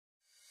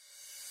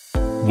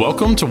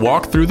Welcome to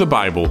Walk Through the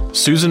Bible,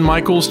 Susan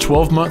Michael's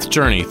 12-month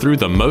journey through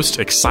the most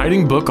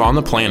exciting book on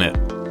the planet.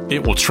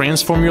 It will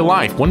transform your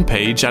life one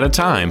page at a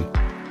time.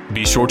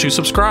 Be sure to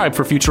subscribe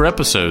for future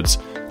episodes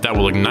that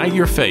will ignite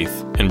your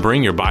faith and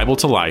bring your Bible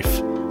to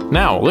life.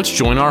 Now, let's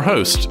join our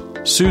host,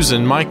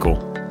 Susan Michael.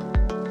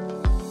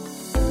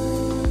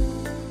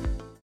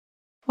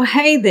 Well,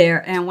 hey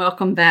there, and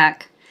welcome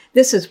back.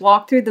 This is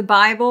Walk Through the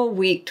Bible,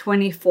 week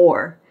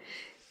 24.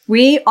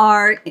 We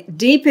are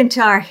deep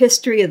into our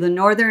history of the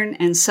northern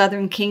and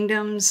southern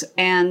kingdoms,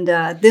 and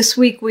this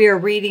week we are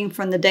reading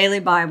from the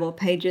Daily Bible,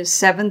 pages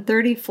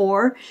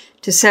 734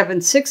 to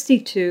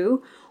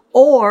 762,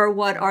 or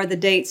what are the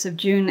dates of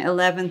June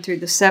 11th through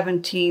the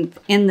 17th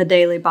in the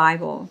Daily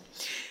Bible.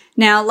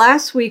 Now,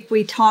 last week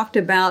we talked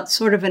about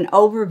sort of an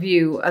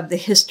overview of the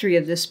history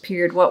of this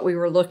period, what we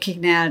were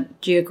looking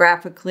at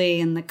geographically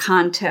and the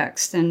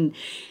context, and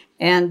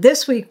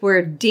this week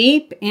we're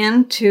deep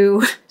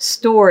into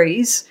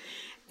stories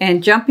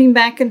and jumping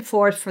back and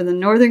forth from the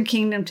northern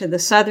kingdom to the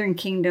southern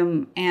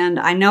kingdom. And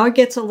I know it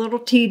gets a little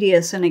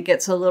tedious and it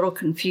gets a little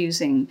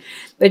confusing,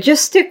 but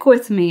just stick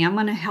with me. I'm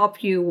going to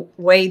help you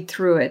wade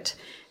through it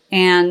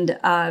and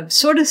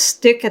sort of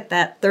stick at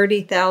that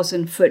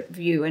 30,000 foot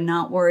view and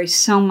not worry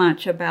so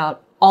much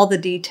about all the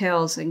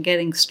details and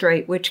getting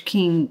straight which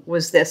king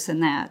was this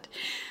and that.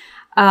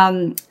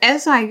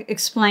 As I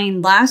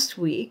explained last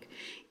week,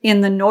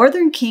 in the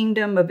northern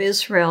kingdom of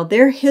Israel,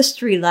 their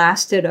history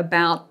lasted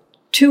about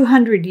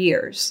 200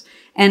 years.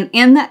 And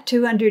in that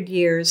 200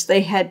 years, they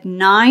had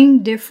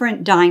 9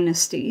 different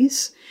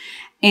dynasties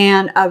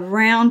and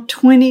around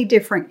 20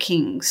 different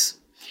kings.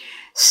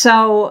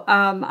 So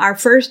our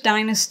first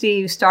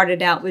dynasty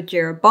started out with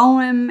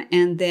Jeroboam,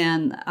 and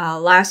then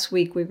last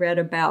week we read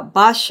about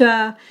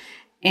Baasha,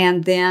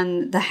 and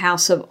then the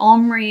house of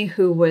Omri,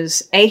 who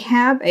was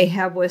Ahab.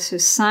 Ahab was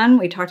his son.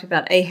 We talked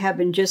about Ahab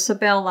and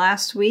Jezebel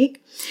last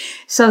week.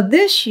 So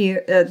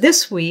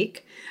this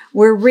week,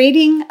 we're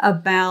reading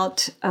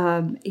about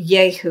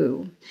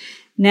Jehu.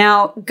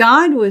 Now,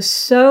 God was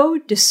so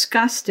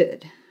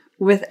disgusted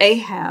with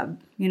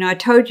Ahab. You know, I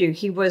told you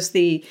he was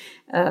the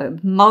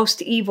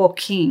most evil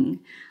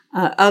king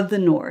of the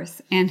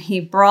north, and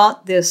he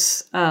brought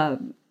this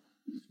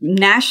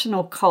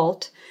national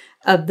cult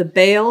of the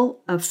Baal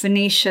of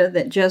Phoenicia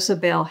that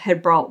Jezebel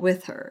had brought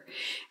with her.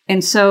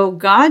 And so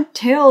God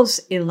tells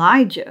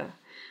Elijah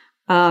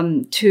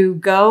to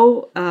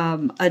go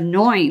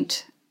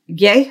anoint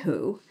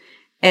Jehu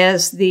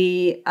as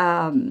the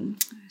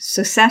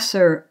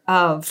successor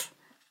of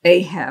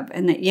Ahab,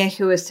 and that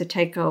Jehu is to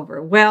take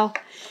over. Well,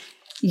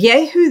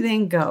 Jehu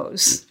then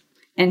goes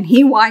and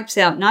he wipes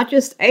out not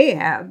just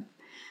Ahab,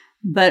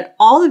 but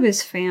all of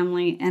his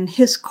family and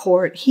his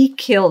court. He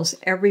kills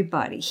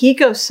everybody. He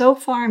goes so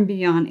far and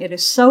beyond. It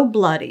is so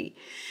bloody.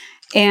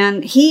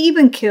 And he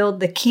even killed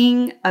the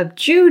king of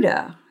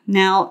Judah.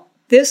 Now,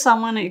 this I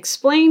want to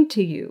explain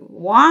to you.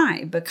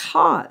 Why?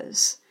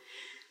 Because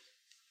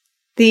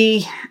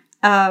the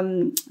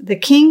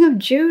king of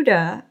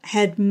Judah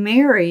had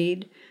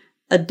married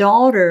a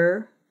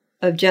daughter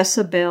of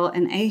Jezebel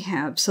and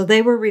Ahab, so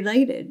they were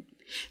related.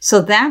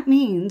 So that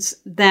means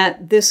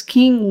that this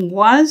king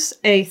was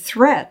a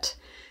threat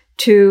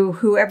to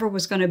whoever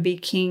was going to be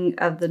king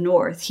of the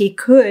north. He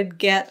could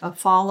get a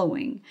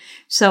following.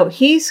 So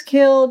he's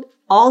killed,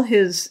 all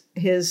his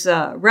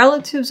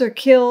relatives are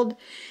killed,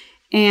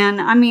 and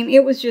I mean,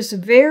 it was just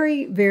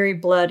very, very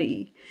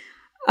bloody.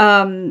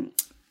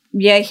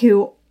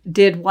 Jehu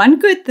did one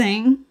good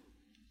thing.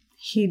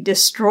 He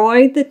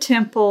destroyed the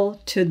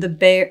temple to the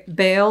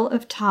Baal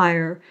of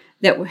Tyre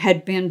that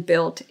had been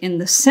built in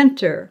the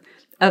center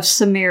of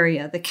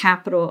Samaria, the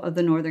capital of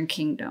the northern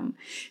kingdom.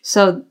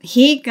 So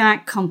he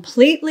got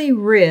completely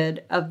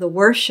rid of the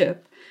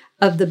worship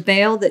of the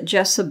Baal that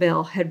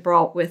Jezebel had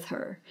brought with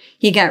her.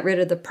 He got rid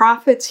of the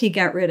prophets. He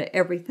got rid of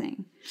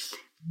everything.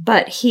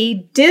 But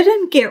he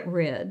didn't get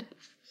rid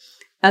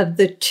of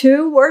the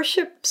 2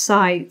 worship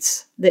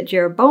sites that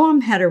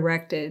Jeroboam had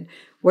erected,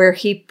 where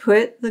he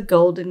put the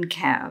golden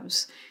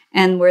calves,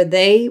 and where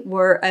they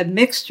were a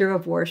mixture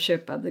of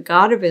worship of the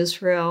God of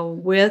Israel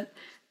with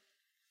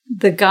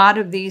the God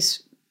of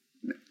these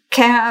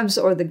calves,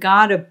 or the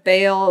God of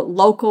Baal,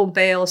 local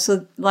Baal.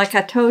 So like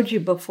I told you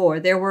before,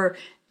 there were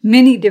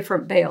many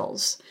different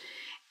Baals.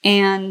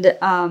 And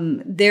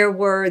there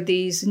were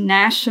these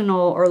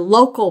national or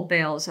local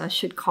Baals, I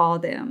should call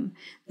them,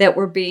 that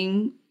were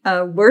being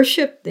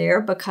worshipped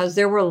there because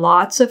there were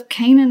lots of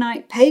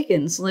Canaanite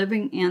pagans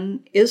living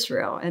in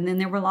Israel. And then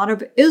there were a lot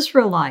of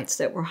Israelites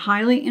that were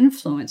highly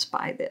influenced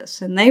by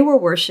this. And they were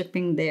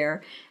worshiping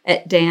there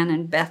at Dan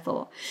and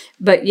Bethel.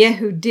 But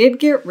Jehu did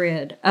get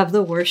rid of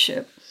the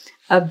worship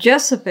of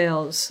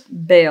Jezebel's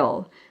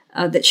Baal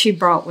that she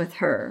brought with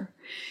her.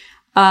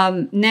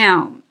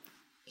 Now,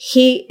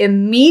 he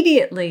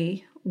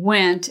immediately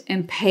went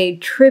and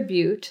paid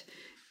tribute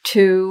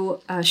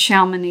to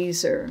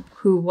Shalmaneser,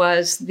 who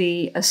was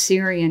the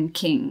Assyrian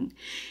king.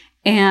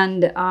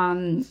 And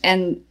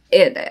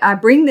I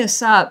bring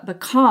this up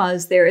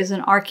because there is an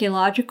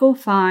archaeological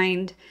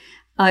find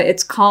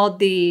It's called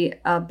the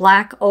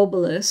Black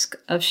Obelisk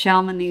of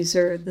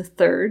Shalmaneser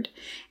III.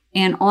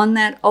 And on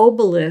that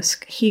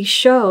obelisk, he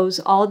shows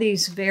all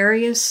these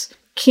various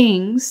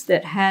kings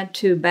that had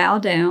to bow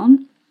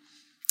down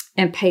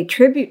and pay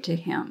tribute to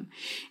him.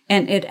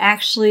 And it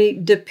actually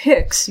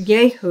depicts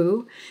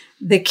Jehu,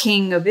 the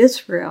king of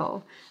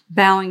Israel,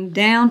 bowing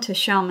down to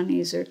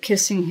Shalmaneser,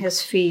 kissing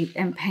his feet,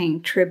 and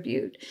paying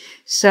tribute.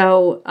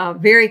 So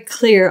very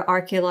clear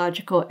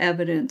archaeological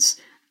evidence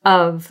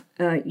of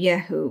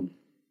Jehu.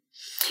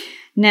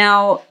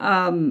 Now,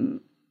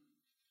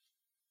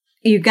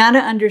 you got to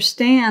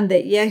understand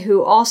that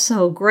Jehu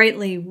also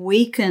greatly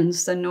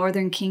weakens the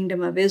northern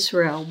kingdom of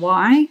Israel.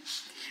 Why?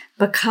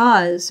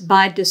 Because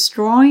by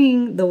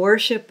destroying the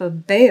worship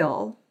of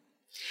Baal,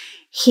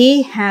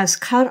 he has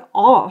cut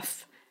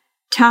off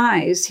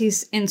ties.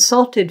 He's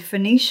insulted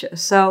Phoenicia.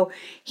 So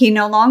he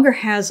no longer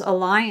has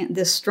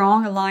this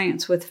strong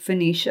alliance with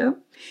Phoenicia.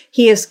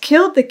 He has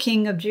killed the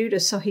king of Judah,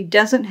 so he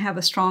doesn't have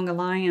a strong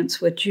alliance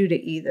with Judah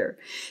either.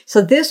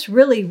 So this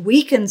really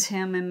weakens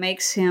him and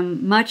makes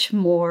him much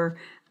more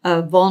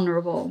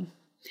vulnerable.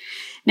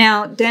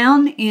 Now,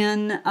 down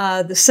in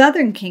the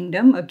southern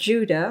kingdom of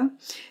Judah,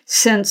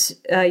 since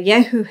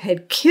Jehu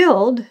had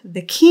killed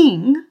the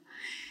king,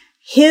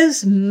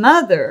 his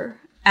mother,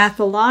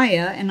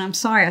 Athaliah, and I'm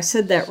sorry, I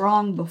said that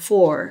wrong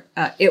before.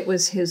 It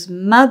was his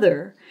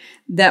mother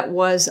that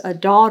was a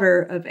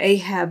daughter of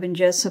Ahab and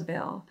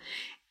Jezebel.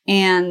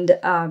 And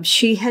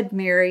she had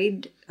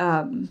married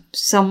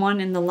someone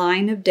in the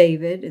line of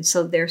David. And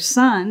so their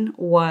son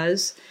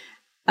was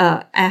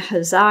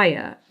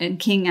Ahaziah. And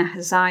King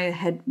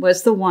Ahaziah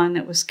was the one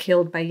that was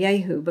killed by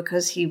Jehu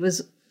because he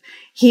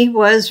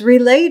was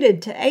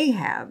related to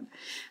Ahab.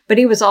 But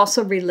he was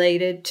also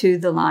related to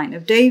the line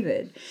of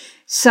David.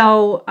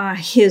 So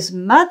his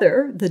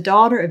mother, the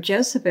daughter of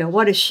Jezebel,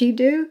 what does she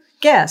do?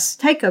 Guess.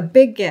 Take a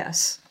big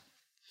guess.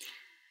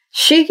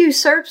 She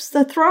usurps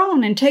the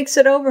throne and takes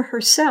it over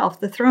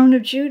herself, the throne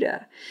of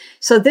Judah.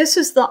 So this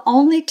is the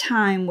only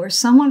time where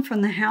someone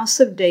from the house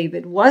of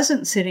David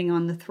wasn't sitting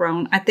on the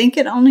throne. I think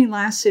it only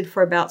lasted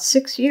for about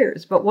 6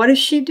 years. But what does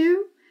she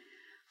do?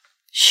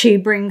 She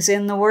brings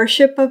in the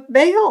worship of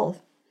Baal,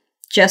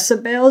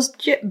 Jezebel's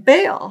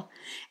Baal,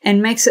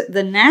 and makes it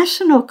the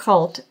national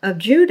cult of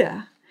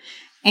Judah.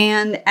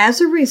 And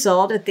as a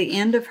result, at the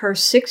end of her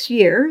 6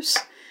 years,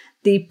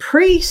 the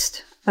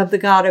priest of the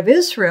God of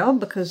Israel,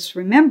 because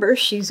remember,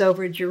 she's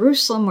over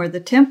Jerusalem where the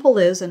temple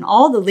is, and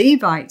all the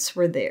Levites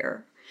were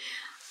there.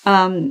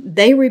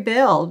 They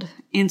rebelled,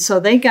 and so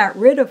they got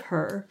rid of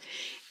her,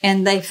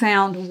 and they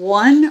found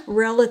one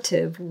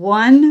relative,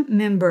 one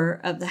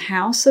member of the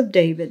house of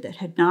David that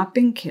had not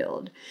been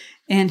killed,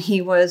 and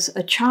he was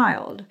a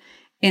child.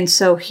 And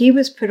so he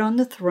was put on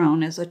the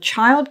throne as a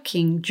child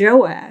king,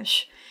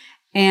 Joash,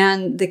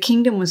 and the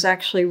kingdom was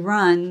actually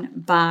run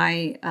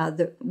by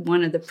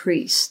one of the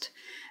priests.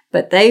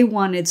 But they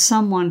wanted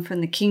someone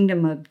from the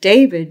kingdom of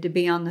David to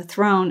be on the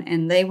throne,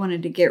 and they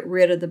wanted to get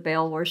rid of the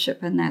Baal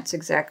worship, and that's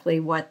exactly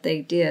what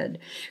they did.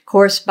 Of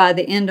course, by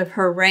the end of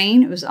her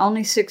reign, it was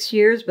only 6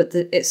 years, but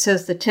it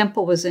says the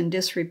temple was in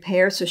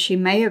disrepair, so she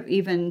may have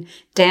even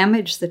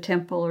damaged the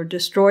temple or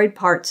destroyed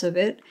parts of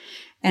it,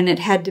 and it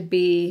had to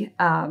be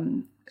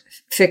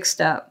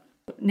fixed up.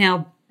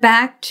 Now,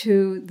 back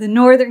to the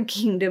northern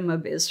kingdom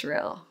of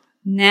Israel.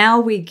 Now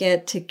we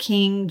get to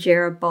King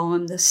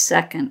Jeroboam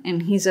II,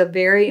 and he's a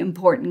very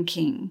important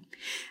king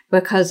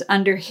because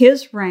under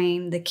his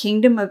reign, the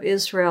kingdom of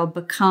Israel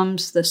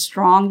becomes the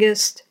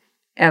strongest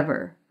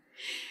ever.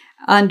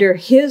 Under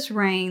his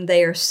reign,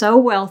 they are so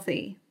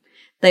wealthy,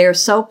 they are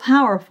so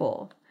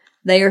powerful,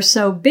 they are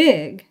so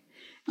big.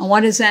 And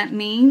what does that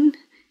mean?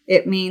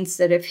 It means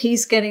that if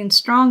he's getting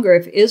stronger,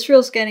 if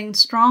Israel's getting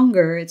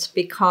stronger, it's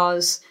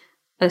because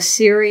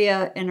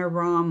Assyria and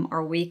Aram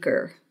are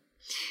weaker.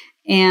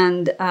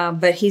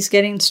 But he's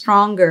getting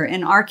stronger,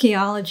 and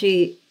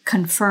archaeology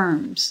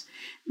confirms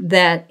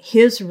that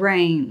his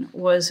reign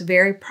was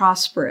very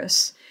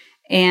prosperous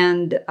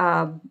and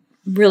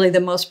really the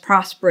most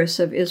prosperous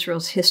of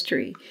Israel's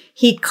history.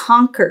 He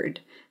conquered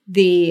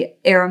the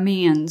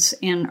Arameans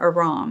in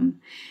Aram,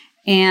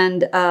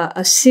 and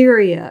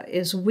Assyria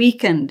is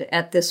weakened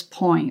at this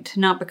point,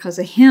 not because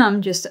of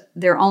him, just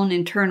their own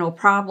internal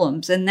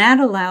problems, and that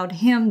allowed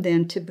him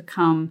then to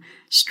become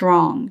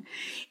strong.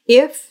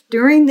 If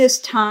during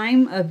this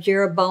time of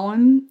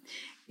Jeroboam,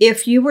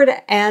 if you were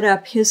to add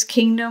up his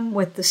kingdom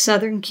with the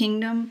southern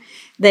kingdom,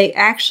 they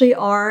actually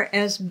are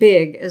as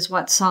big as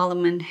what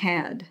Solomon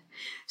had.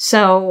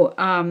 So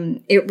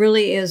it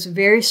really is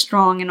very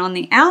strong. And on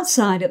the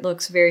outside, it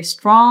looks very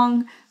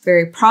strong,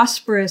 very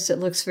prosperous. It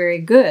looks very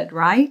good,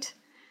 right?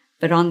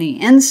 But on the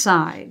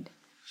inside,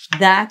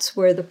 that's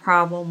where the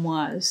problem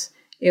was.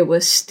 It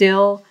was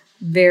still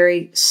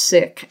very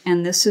sick.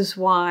 And this is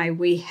why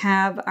we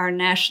have our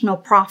national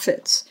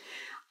prophets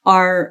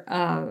are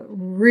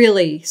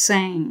really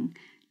saying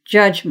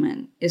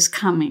judgment is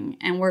coming.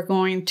 And we're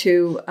going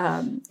to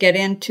get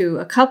into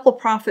a couple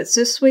prophets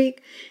this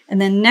week. And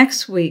then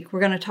next week,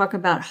 we're going to talk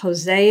about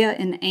Hosea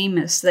and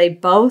Amos. They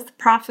both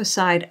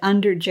prophesied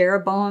under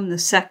Jeroboam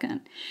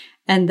II.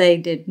 And they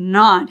did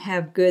not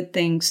have good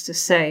things to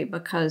say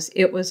because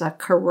it was a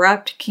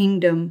corrupt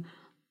kingdom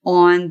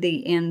on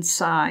the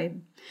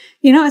inside.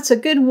 You know, it's a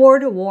good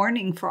word of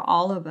warning for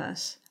all of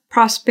us.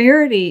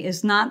 Prosperity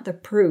is not the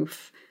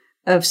proof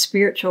of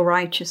spiritual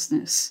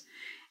righteousness.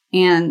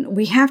 And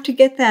we have to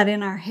get that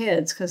in our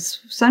heads because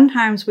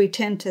sometimes we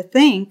tend to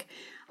think,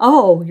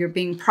 oh, you're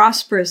being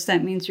prosperous,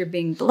 that means you're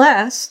being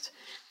blessed.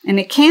 And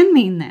it can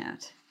mean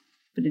that,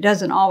 but it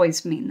doesn't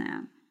always mean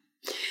that.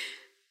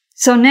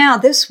 So now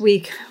this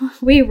week,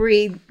 we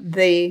read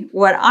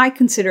what I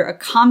consider a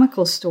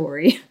comical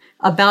story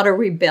about a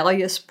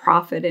rebellious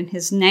prophet, and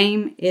his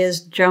name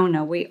is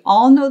Jonah. We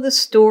all know the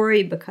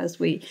story because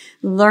we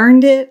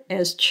learned it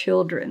as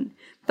children.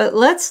 But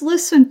let's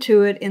listen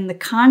to it in the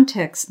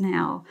context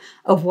now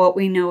of what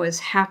we know is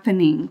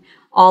happening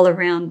all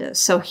around us.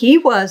 So he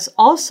was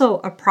also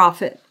a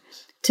prophet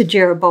to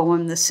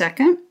Jeroboam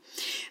II,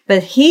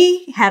 but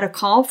he had a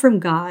call from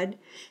God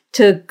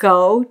to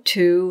go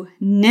to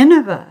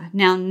Nineveh.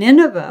 Now,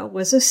 Nineveh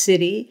was a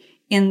city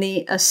in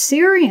the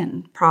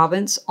Assyrian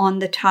province on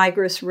the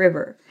Tigris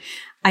River.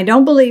 I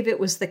don't believe it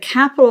was the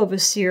capital of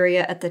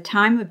Assyria at the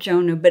time of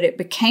Jonah, but it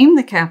became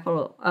the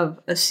capital of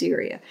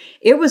Assyria.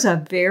 It was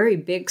a very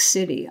big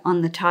city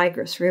on the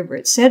Tigris River.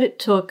 It said it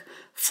took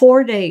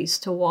 4 days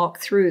to walk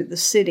through the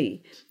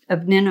city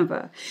of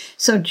Nineveh.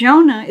 So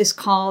Jonah is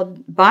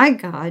called by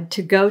God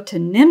to go to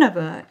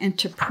Nineveh and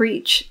to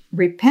preach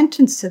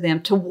repentance to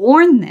them, to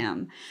warn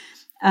them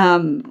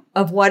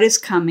of what is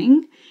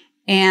coming,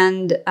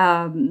 and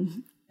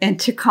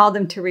to call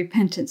them to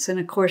repentance. And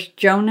of course,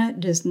 Jonah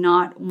does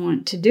not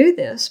want to do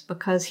this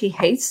because he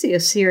hates the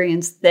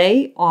Assyrians.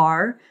 They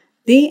are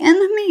the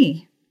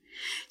enemy.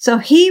 So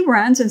he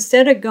runs,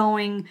 instead of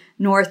going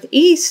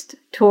northeast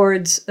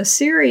towards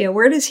Assyria,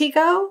 where does he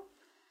go?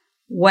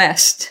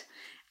 West.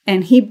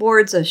 And he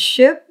boards a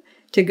ship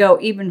to go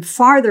even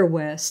farther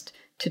west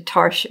to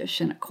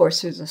Tarshish. And of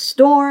course, there's a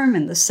storm,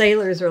 and the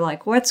sailors are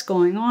like, what's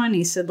going on?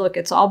 He said, look,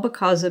 it's all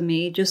because of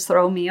me. Just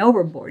throw me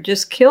overboard.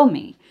 Just kill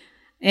me.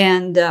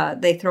 And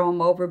they throw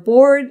him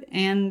overboard,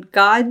 and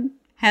God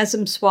has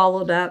him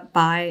swallowed up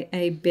by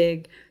a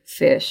big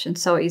fish. And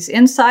so he's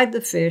inside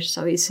the fish.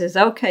 So he says,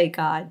 okay,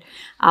 God,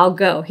 I'll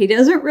go. He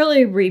doesn't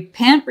really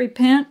repent,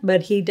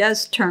 but he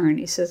does turn.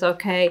 He says,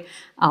 okay,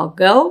 I'll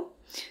go.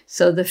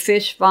 So the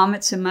fish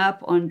vomits him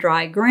up on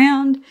dry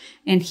ground,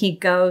 and he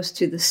goes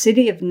to the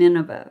city of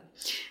Nineveh.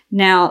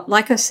 Now,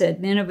 like I said,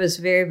 Nineveh is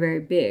very, very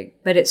big,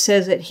 but it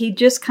says that he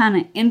just kind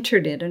of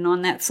entered it. And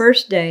on that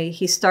first day,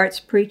 he starts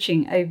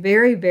preaching a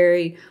very,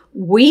 very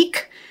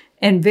weak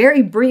and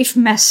very brief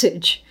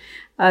message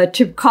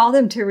to call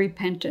them to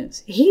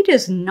repentance. He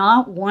does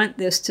not want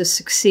this to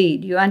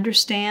succeed. You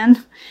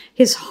understand?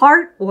 His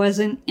heart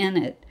wasn't in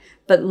it.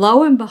 But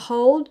lo and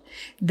behold,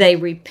 they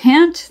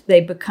repent, they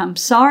become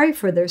sorry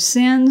for their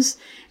sins,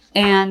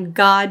 and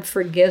God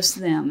forgives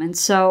them. And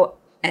so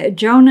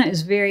Jonah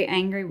is very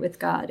angry with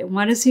God. And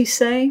what does he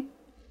say?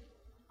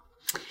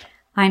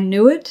 I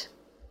knew it.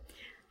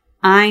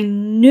 I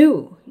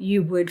knew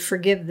you would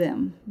forgive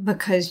them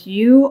because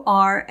you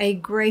are a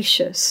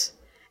gracious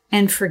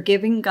and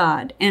forgiving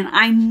God. And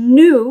I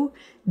knew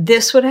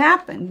this would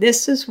happen.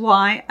 This is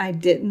why I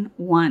didn't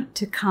want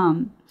to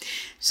come.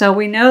 So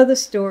we know the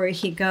story.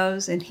 He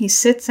goes and he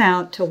sits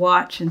out to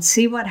watch and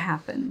see what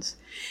happens.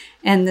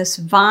 And this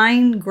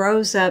vine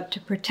grows up to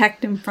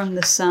protect him from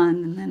the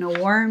sun. And then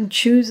a worm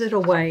chews it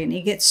away. And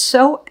he gets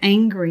so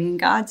angry. And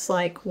God's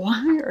like,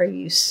 why are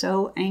you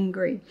so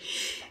angry?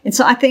 And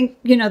so I think,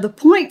 the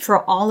point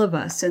for all of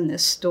us in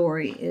this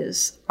story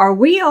is, are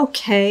we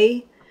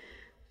okay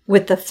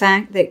with the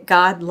fact that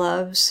God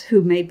loves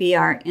who may be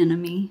our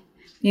enemy?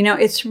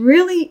 It's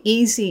really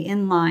easy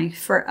in life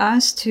for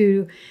us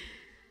to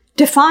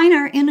define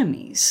our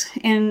enemies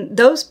and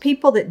those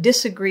people that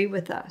disagree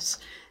with us.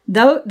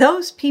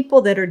 Those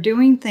people that are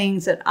doing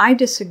things that I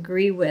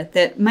disagree with,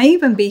 that may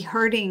even be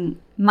hurting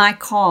my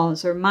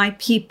cause or my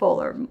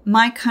people or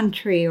my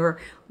country or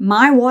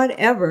my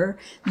whatever,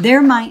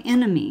 they're my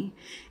enemy.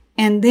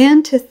 And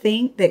then to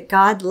think that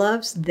God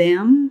loves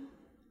them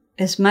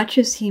as much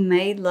as he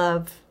may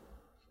love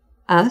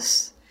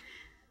us,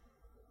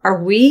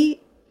 are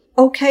we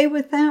okay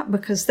with that?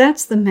 Because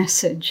that's the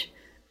message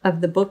of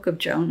the book of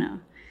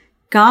Jonah.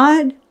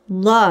 God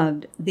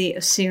loved the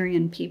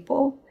Assyrian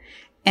people,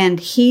 and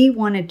he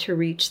wanted to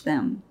reach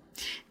them.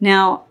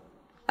 Now,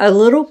 a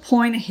little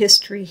point of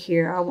history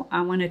here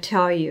I want to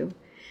tell you.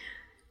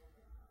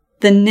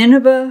 The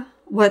Nineveh,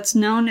 what's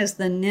known as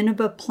the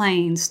Nineveh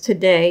Plains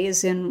today,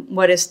 is in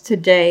what is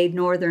today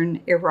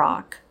northern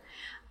Iraq.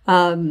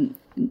 The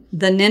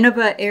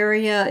Nineveh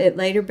area, it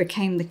later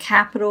became the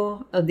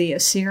capital of the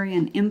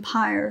Assyrian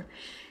Empire,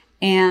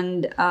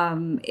 and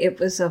it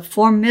was a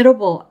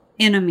formidable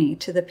enemy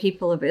to the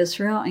people of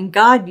Israel, and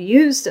God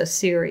used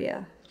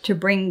Assyria to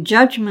bring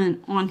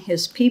judgment on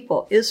his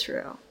people,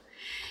 Israel.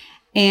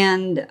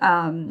 And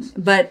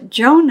but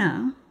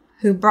Jonah,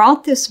 who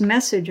brought this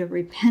message of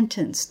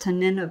repentance to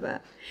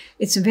Nineveh,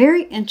 it's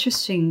very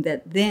interesting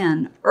that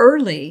then,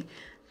 early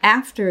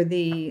after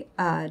the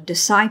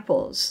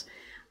disciples,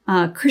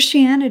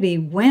 Christianity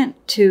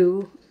went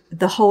to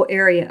the whole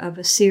area of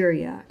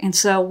Assyria. And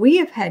so we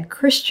have had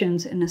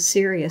Christians in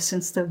Assyria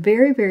since the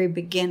very, very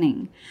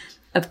beginning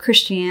of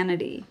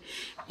Christianity.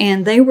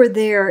 And they were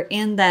there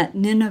in that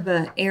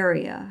Nineveh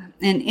area.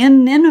 And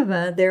in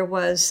Nineveh, there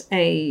was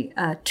a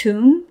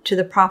tomb to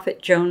the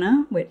prophet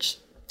Jonah, which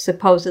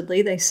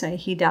supposedly they say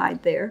he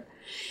died there.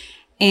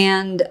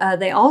 And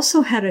they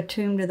also had a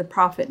tomb to the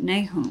prophet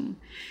Nahum.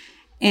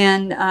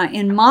 And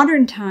in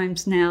modern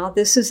times now,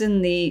 this is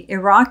in the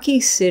Iraqi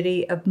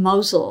city of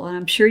Mosul. And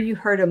I'm sure you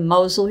heard of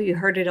Mosul. You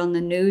heard it on the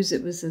news.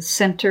 It was the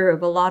center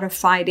of a lot of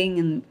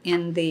fighting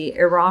in the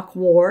Iraq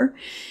war.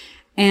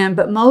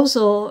 But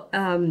Mosul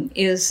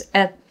is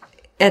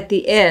at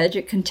the edge.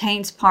 It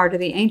contains part of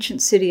the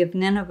ancient city of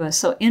Nineveh.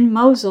 So in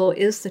Mosul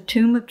is the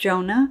tomb of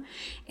Jonah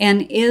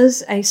and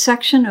is a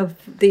section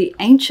of the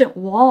ancient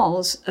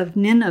walls of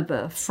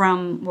Nineveh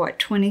from,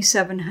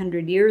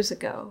 2,700 years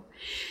ago.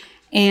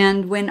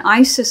 And when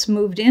ISIS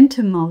moved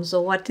into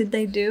Mosul, what did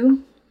they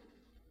do?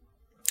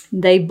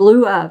 They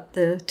blew up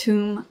the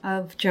tomb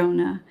of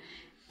Jonah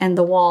and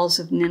the walls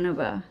of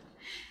Nineveh.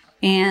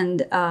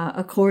 And,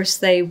 of course,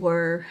 they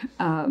were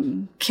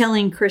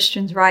killing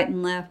Christians right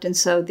and left. And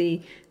so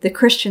the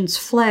Christians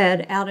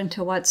fled out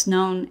into what's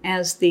known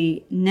as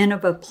the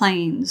Nineveh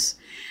Plains.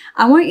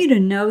 I want you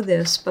to know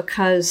this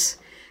because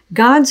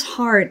God's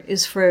heart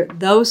is for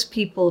those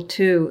people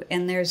too.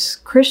 And there's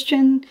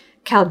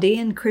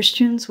Chaldean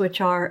Christians,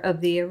 which are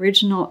of the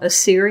original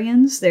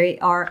Assyrians. They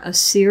are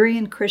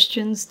Assyrian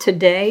Christians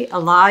today,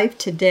 alive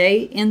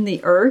today in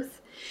the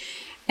earth.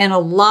 And a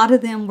lot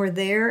of them were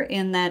there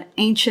in that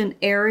ancient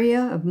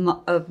area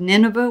of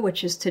Nineveh,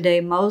 which is today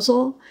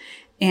Mosul,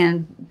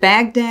 and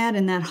Baghdad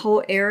and that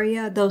whole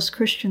area. Those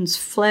Christians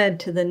fled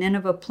to the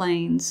Nineveh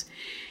Plains.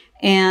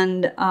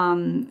 And,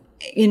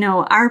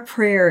 our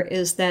prayer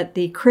is that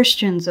the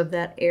Christians of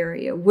that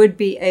area would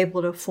be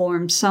able to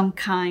form some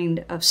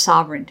kind of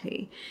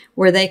sovereignty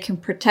where they can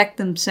protect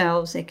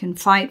themselves, they can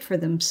fight for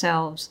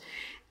themselves,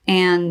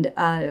 and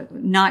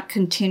not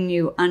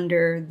continue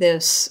under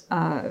this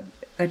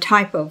a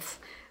type of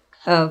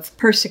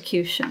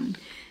persecution,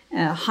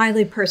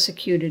 highly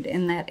persecuted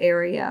in that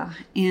area.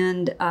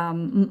 And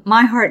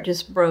my heart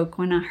just broke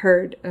when I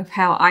heard of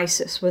how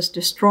ISIS was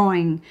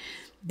destroying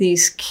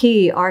these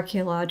key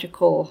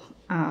archaeological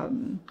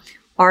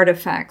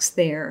artifacts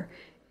there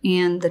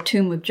in the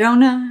tomb of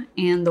Jonah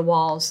and the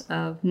walls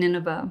of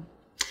Nineveh.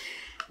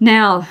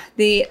 Now,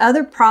 the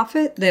other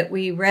prophet that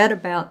we read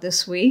about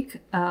this week,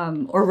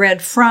 or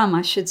read from,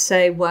 I should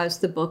say, was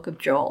the book of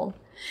Joel.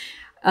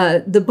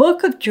 The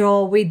book of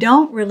Joel, we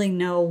don't really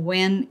know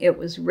when it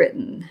was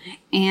written.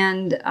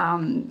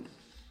 And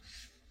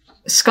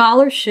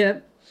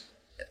scholarship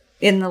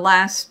in the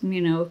last,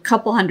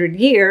 couple hundred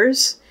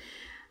years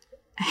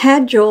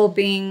had Joel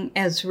being,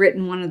 as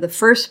written, one of the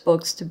first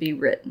books to be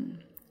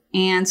written.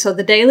 And so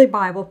the Daily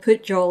Bible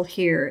put Joel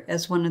here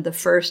as one of the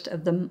first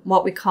of the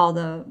what we call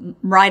the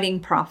writing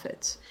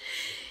prophets.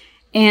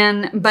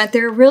 But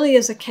there really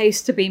is a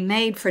case to be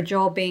made for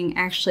Joel being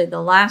actually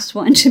the last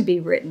one to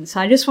be written. So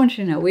I just want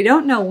you to know, we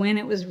don't know when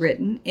it was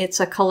written. It's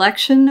a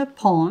collection of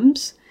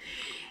poems,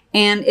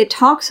 and it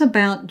talks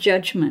about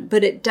judgment,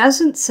 but it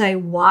doesn't say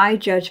why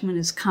judgment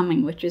is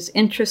coming, which is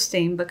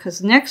interesting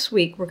because next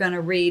week we're going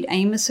to read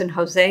Amos and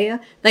Hosea.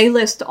 They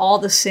list all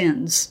the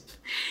sins,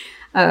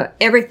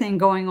 everything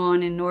going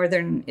on in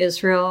northern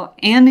Israel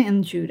and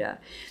in Judah.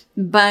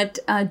 But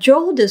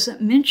Joel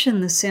doesn't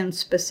mention the sin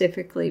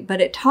specifically,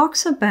 but it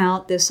talks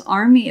about this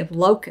army of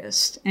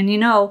locusts. And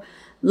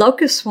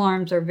locust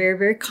swarms are very,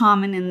 very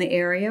common in the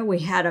area. We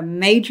had a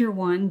major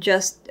one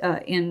just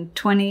in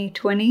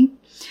 2020,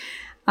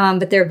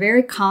 but they're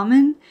very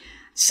common.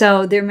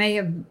 So there may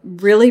have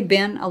really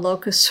been a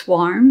locust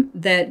swarm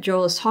that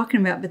Joel is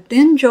talking about, but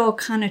then Joel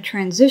kind of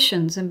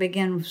transitions and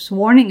begins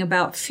warning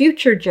about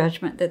future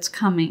judgment that's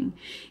coming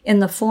in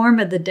the form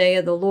of the day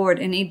of the Lord,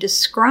 and he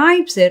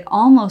describes it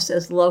almost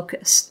as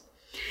locusts.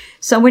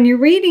 So when you're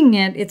reading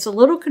it, it's a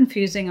little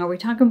confusing. Are we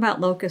talking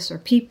about locusts or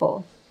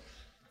people?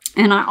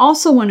 And I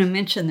also want to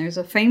mention there's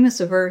a famous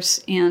verse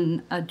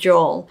in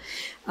Joel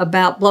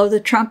about blow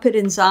the trumpet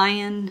in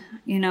Zion,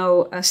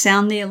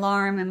 sound the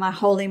alarm in my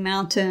holy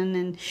mountain.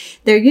 And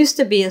there used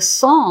to be a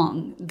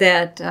song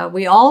that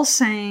we all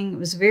sang. It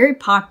was very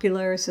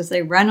popular. It says,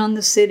 they run on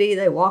the city,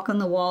 they walk on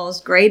the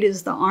walls. Great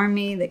is the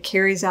army that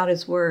carries out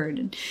his word.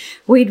 And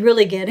we'd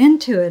really get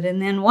into it.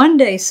 And then one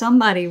day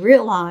somebody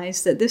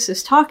realized that this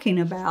is talking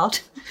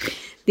about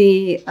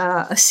the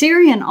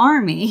Assyrian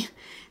army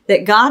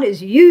that God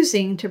is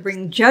using to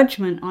bring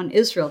judgment on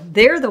Israel.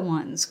 They're the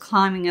ones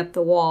climbing up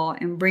the wall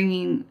and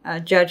bringing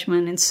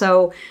judgment. And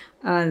so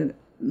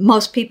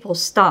most people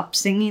stop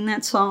singing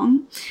that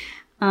song.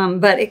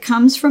 But it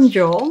comes from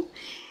Joel.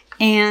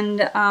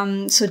 And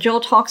so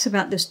Joel talks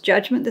about this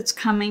judgment that's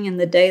coming in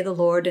the day of the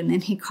Lord, and then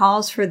he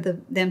calls for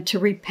them to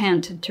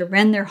repent and to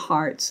rend their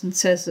hearts, and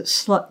says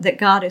that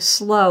God is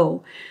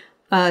slow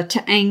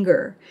to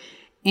anger.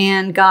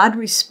 And God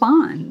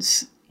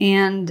responds,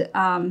 and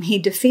he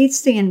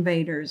defeats the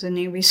invaders, and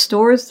he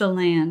restores the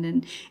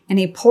land, and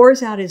he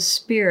pours out his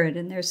Spirit,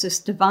 and there's this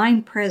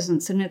divine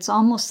presence, and it's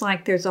almost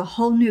like there's a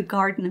whole new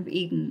Garden of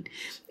Eden.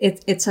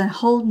 It's a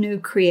whole new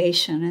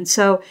creation. And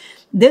so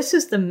this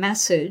is the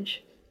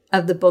message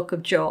of the book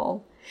of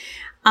Joel.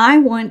 I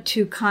want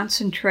to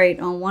concentrate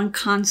on one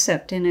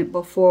concept in it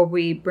before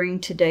we bring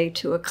today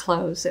to a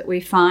close that we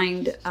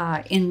find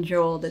in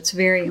Joel that's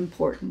very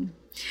important.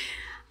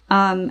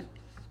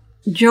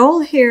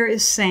 Joel here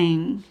is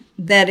saying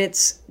that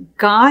it's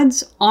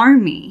God's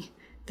army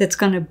that's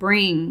going to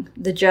bring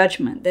the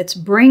judgment, that's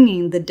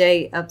bringing the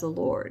day of the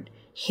Lord.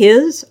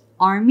 His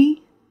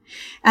army.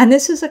 And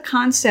this is a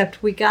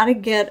concept we got to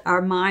get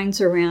our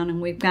minds around,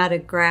 and we've got to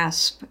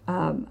grasp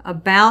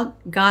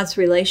about God's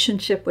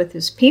relationship with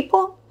his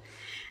people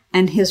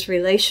and his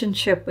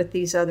relationship with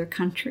these other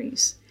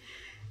countries.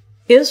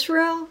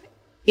 Israel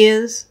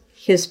is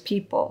his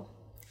people.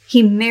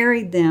 He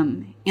married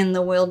them in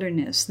the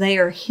wilderness. They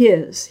are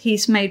his.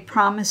 He's made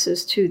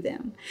promises to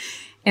them.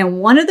 And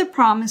one of the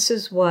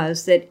promises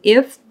was that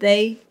if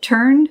they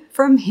turned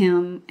from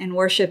him and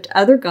worshiped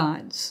other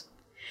gods,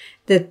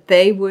 that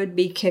they would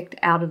be kicked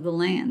out of the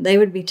land. They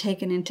would be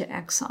taken into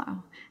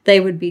exile. They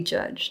would be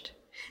judged.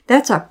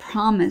 That's a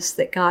promise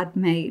that God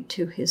made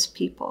to his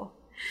people.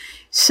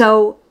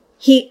 So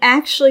he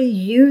actually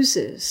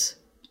uses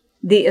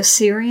the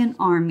Assyrian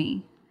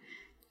army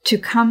to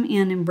come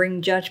in and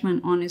bring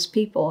judgment on his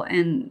people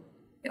and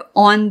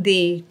on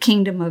the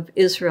kingdom of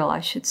Israel,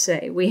 I should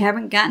say. We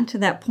haven't gotten to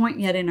that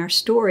point yet in our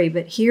story,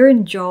 but here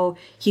in Joel,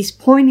 he's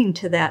pointing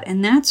to that.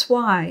 And that's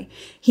why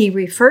he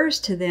refers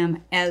to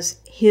them as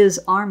his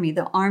army,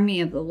 the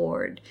army of the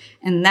Lord.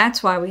 And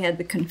that's why we had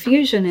the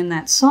confusion in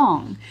that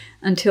song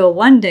until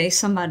one day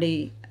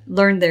somebody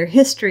learned their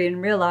history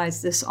and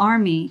realized this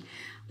army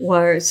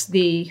was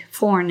the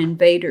foreign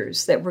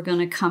invaders that were going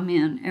to come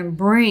in and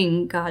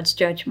bring God's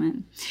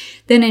judgment.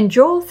 Then in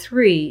Joel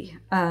 3,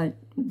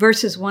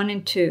 verses 1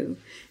 and 2,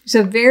 there's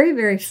a very,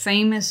 very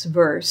famous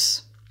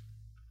verse.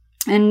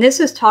 And this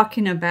is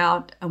talking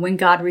about when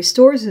God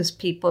restores his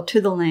people to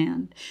the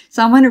land.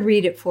 So I want to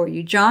read it for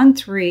you. John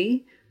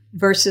 3,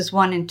 verses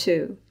 1 and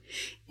 2.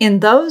 In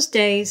those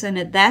days and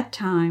at that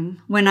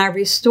time, when I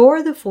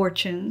restore the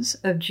fortunes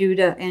of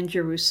Judah and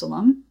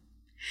Jerusalem,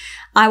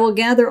 I will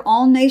gather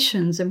all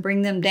nations and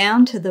bring them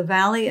down to the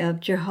valley of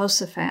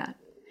Jehoshaphat.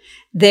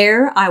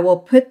 There I will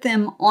put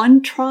them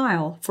on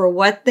trial for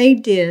what they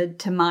did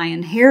to my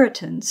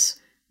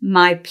inheritance,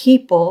 my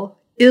people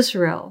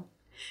Israel,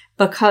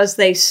 because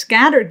they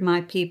scattered my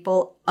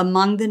people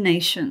among the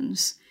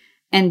nations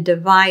and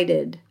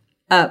divided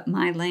up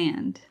my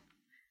land.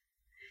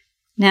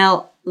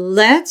 Now,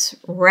 let's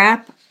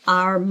wrap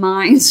our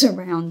minds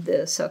around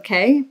this,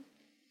 okay?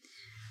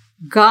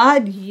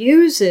 God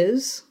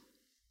uses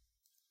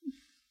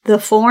the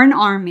foreign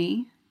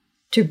army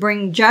to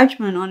bring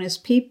judgment on his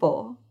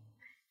people.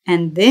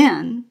 And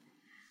then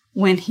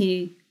when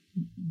he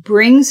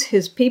brings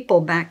his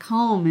people back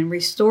home and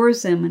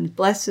restores them and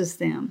blesses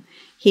them,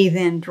 he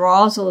then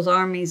draws those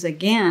armies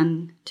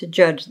again to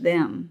judge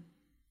them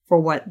for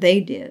what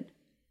they did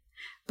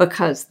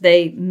because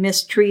they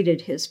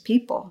mistreated his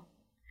people.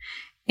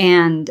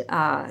 And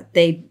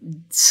they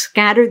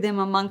scattered them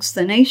amongst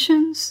the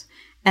nations,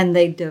 and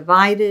they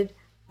divided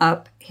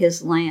up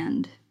his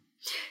land.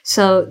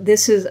 So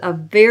this is a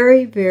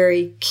very,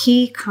 very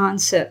key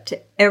concept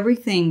to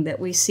everything that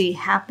we see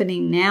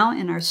happening now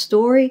in our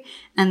story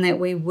and that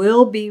we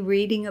will be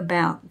reading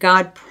about.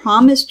 God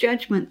promised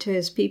judgment to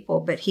his people,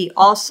 but he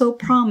also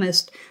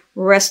promised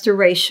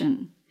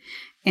restoration.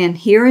 And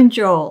here in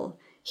Joel,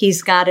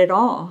 he's got it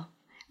all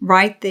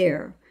right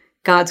there.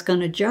 God's going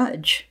to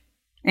judge,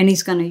 and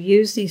he's going to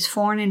use these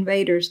foreign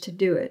invaders to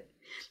do it.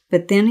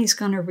 But then he's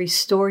going to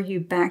restore you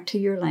back to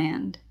your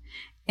land.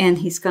 And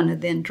he's going to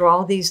then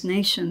draw these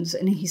nations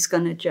and he's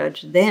going to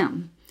judge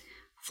them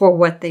for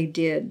what they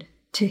did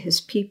to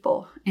his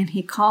people. And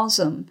he calls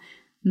them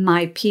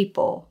my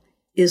people,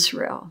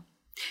 Israel.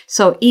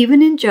 So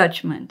even in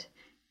judgment,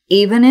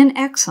 even in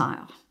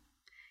exile,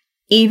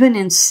 even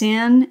in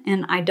sin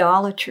and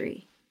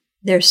idolatry,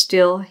 they're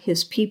still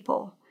his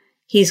people.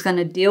 He's going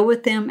to deal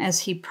with them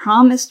as he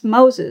promised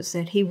Moses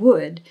that he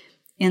would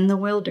in the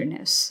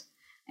wilderness.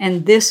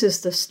 And this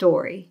is the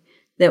story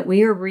that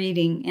we are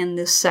reading in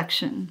this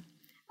section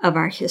of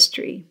our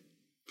history.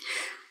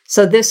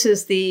 So this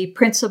is the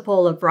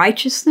principle of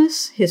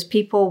righteousness. His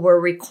people were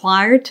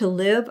required to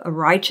live a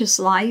righteous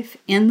life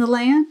in the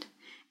land.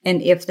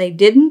 And if they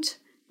didn't,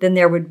 then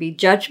there would be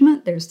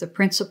judgment. There's the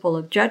principle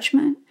of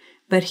judgment.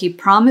 But he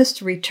promised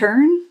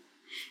return,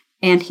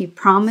 and he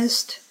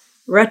promised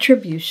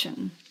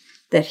retribution,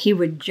 that he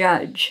would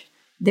judge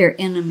their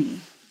enemy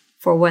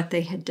for what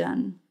they had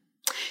done.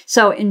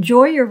 So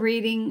enjoy your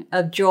reading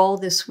of Joel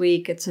this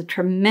week. It's a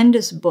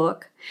tremendous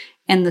book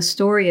and the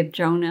story of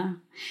Jonah.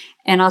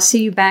 And I'll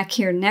see you back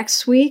here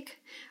next week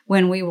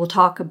when we will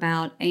talk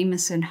about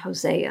Amos and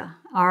Hosea.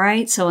 All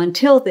right, so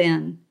until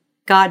then,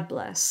 God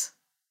bless.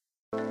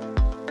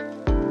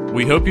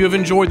 We hope you have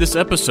enjoyed this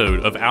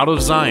episode of Out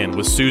of Zion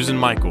with Susan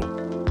Michael.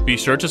 Be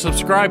sure to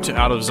subscribe to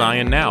Out of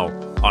Zion now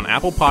on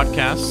Apple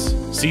Podcasts,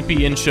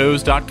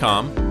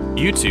 cpnshows.com,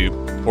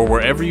 YouTube, or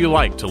wherever you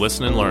like to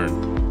listen and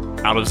learn.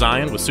 Out of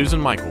Zion with Susan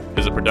Michael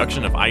is a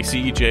production of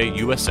ICEJ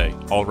USA,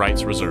 all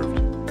rights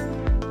reserved.